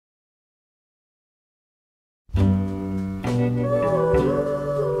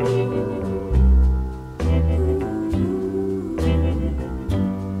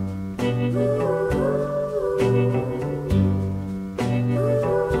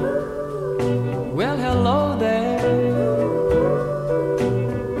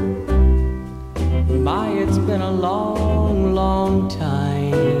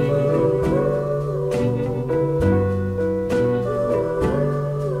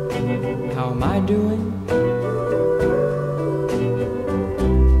How am I doing?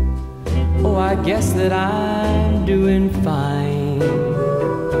 Oh, I guess that I'm doing fine.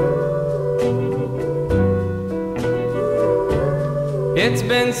 It's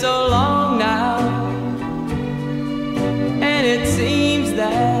been so long now, and it seems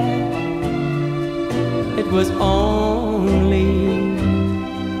that it was only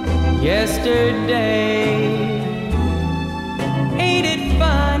yesterday. Ain't it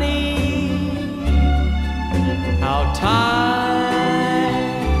funny how time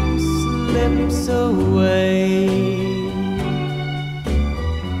slips away?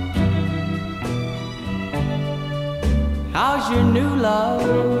 How's your new love?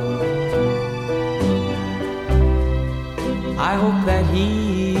 I hope that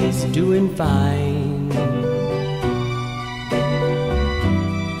he's doing fine.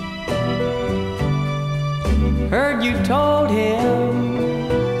 Heard you told him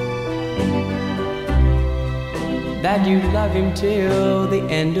that you love him till the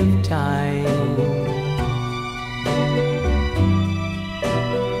end of time.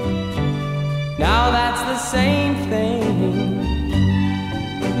 Now that's the same thing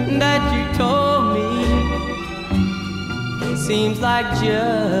that you told me. Seems like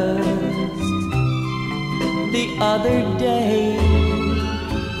just the other day.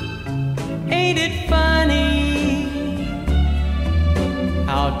 Ain't it funny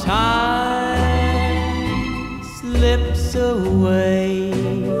how time slips away?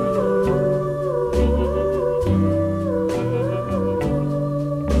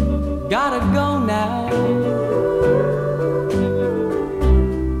 Gotta go now.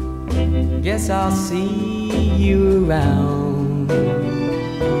 Guess I'll see you around.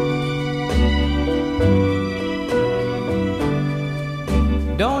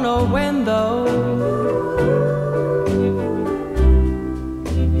 Don't know when though,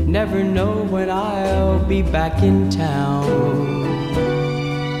 never know when I'll be back in town.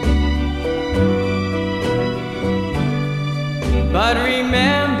 But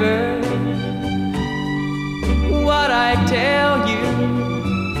remember what I tell you,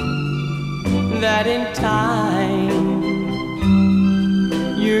 that in time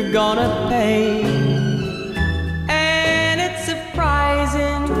you're gonna pay. And it's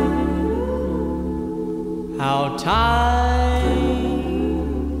surprising how time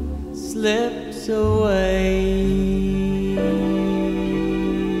slips away.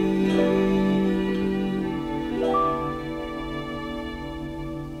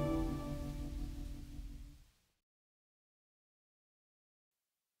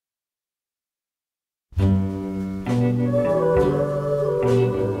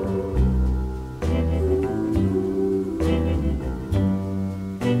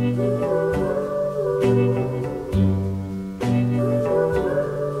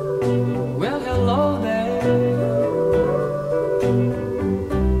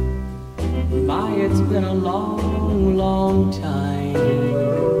 It's been a long, long time.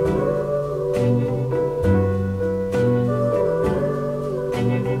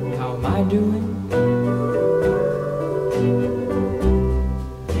 How am I doing?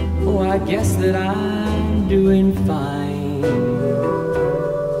 Oh, I guess that I'm doing fine.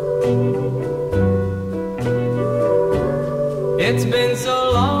 It's been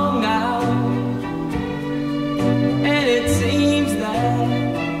so long now, and it seems that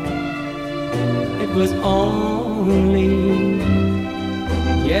it was only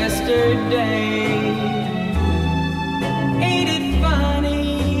yesterday. Ain't it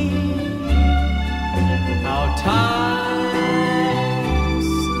funny how time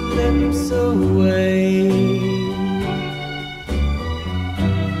slips away?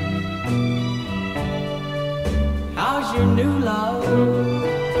 How's your new love?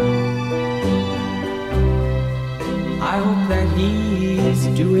 I hope that he's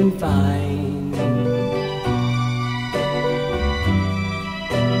doing fine.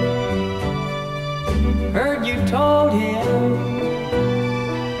 Heard you told him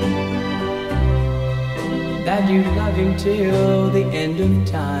that you love him till the end of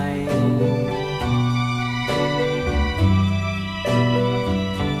time.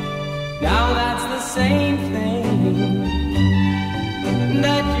 Now that's the same thing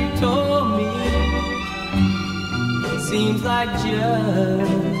that you told me. Seems like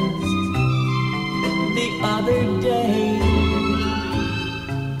just the other day.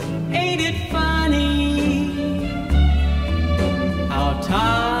 Ain't it funny how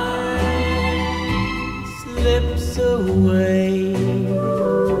time slips away?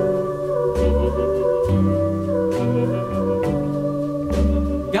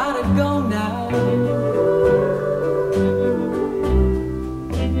 Gotta go now.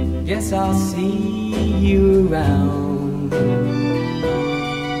 Guess I'll see you around.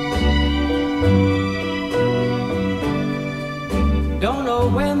 Don't know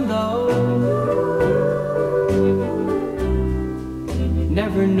when though,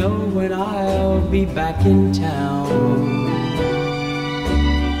 never know when I'll be back in town.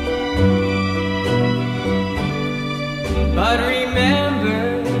 But remember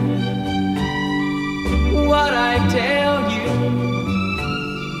what I tell you,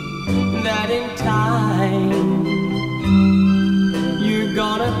 that in time you're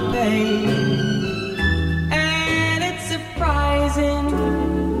gonna pay. And it's surprising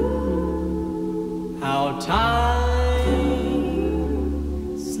how time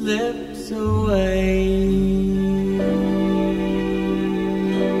slips away.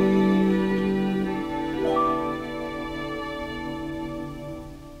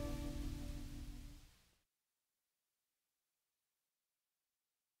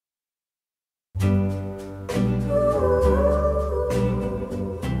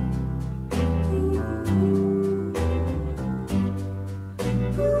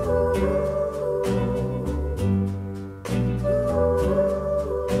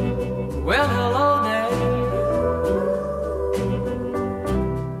 Well, hello there.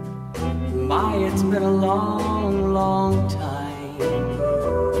 My, it's been a long, long time.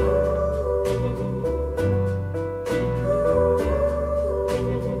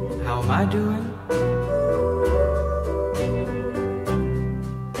 How am I doing?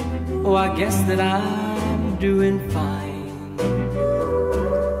 Oh, I guess that I'm doing fine.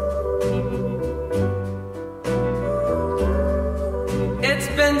 It's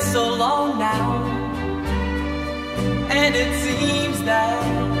been so long now, and it seems that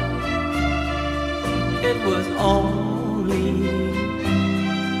it was only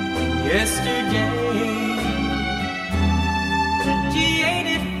yesterday. Gee, ain't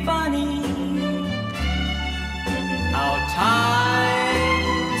it funny how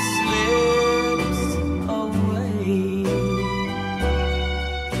time slips away?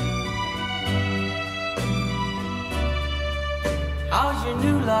 How's your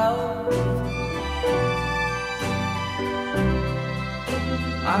new love?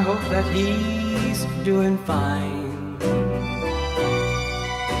 I hope that he's doing fine.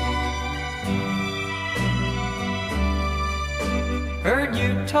 Heard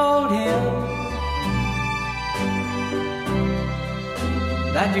you told him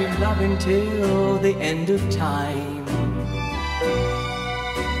that you'd love him till the end of time.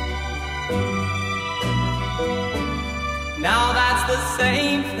 Now that's the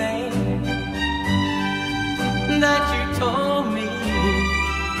same thing that you told me.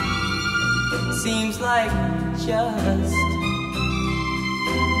 Seems like just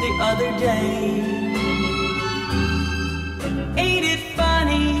the other day. Ain't it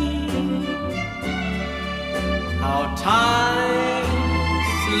funny how time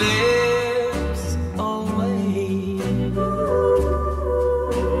slips away?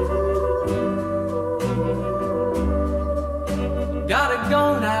 Gotta go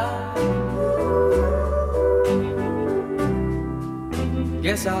now.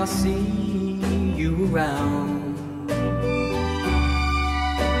 Guess I'll see you around.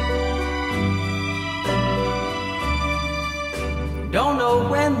 Don't know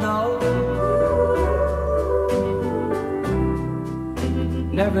when though,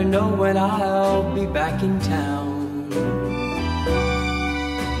 never know when I'll be back in town.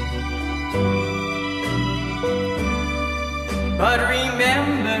 But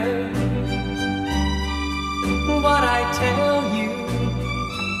remember what I tell you,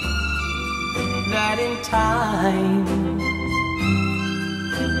 that in time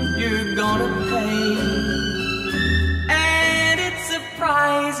you're gonna pay.